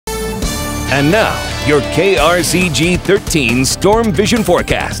And now, your KRCG 13 Storm Vision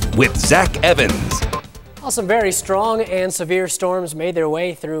Forecast with Zac Evans. Well, some very strong and severe storms made their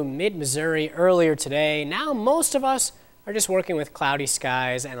way through mid-Missouri earlier today. Now most of us are just working with cloudy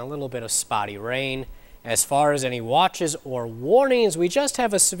skies and a little bit of spotty rain. As far as any watches or warnings, we just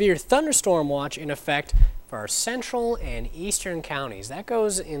have a severe thunderstorm watch in effect for our central and eastern counties. That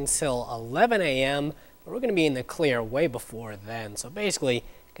goes until 11 a.m., but we're going to be in the clear way before then. So basically,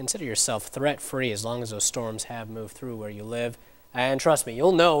 consider yourself threat-free as long as those storms have moved through where you live. And trust me,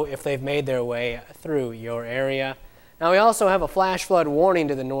 you'll know if they've made their way through your area. Now, we also have a flash flood warning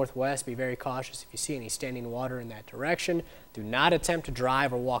to the northwest. Be very cautious if you see any standing water in that direction. Do not attempt to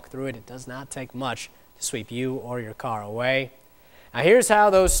drive or walk through it. It does not take much to sweep you or your car away. Now, here's how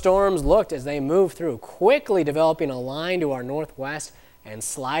those storms looked as they moved through, quickly developing a line to our northwest and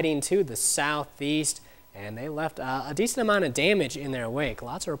sliding to the southeast. And they left a decent amount of damage in their wake.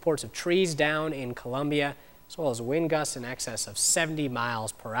 Lots of reports of trees down in Columbia, as well as wind gusts in excess of 70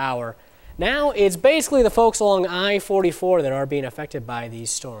 miles per hour. Now it's basically the folks along I-44 that are being affected by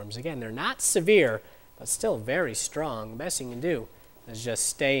these storms. Again, they're not severe, but still very strong. The best you can do is just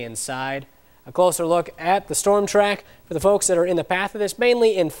stay inside. A closer look at the storm track for the folks that are in the path of this,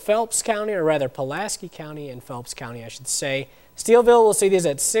 mainly in Phelps County, or rather Pulaski County and Phelps County, I should say. Steelville will see these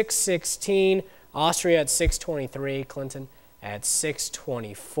at 616. Austria at 623, Clinton at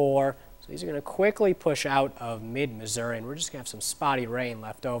 624. So these are going to quickly push out of mid-Missouri, and we're just going to have some spotty rain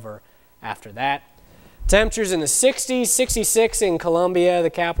left over after that. Temperatures in the 60s, 66 in Columbia. The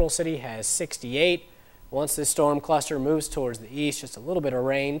capital city has 68. Once this storm cluster moves towards the east, just a little bit of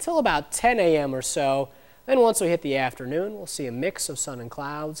rain until about 10 a.m. or so. Then once we hit the afternoon, we'll see a mix of sun and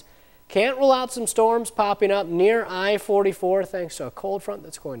clouds. Can't rule out some storms popping up near I-44 thanks to a cold front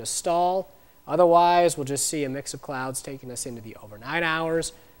that's going to stall. Otherwise, we'll just see a mix of clouds taking us into the overnight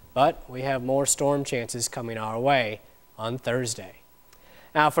hours, but we have more storm chances coming our way on Thursday.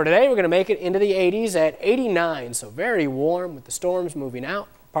 Now for today, we're going to make it into the 80s at 89, so very warm with the storms moving out,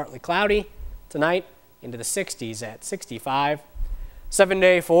 partly cloudy. Tonight, into the 60s at 65.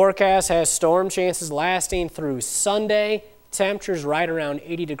 7-day forecast has storm chances lasting through Sunday. Temperatures right around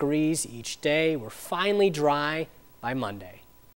 80 degrees each day. We're finally dry by Monday.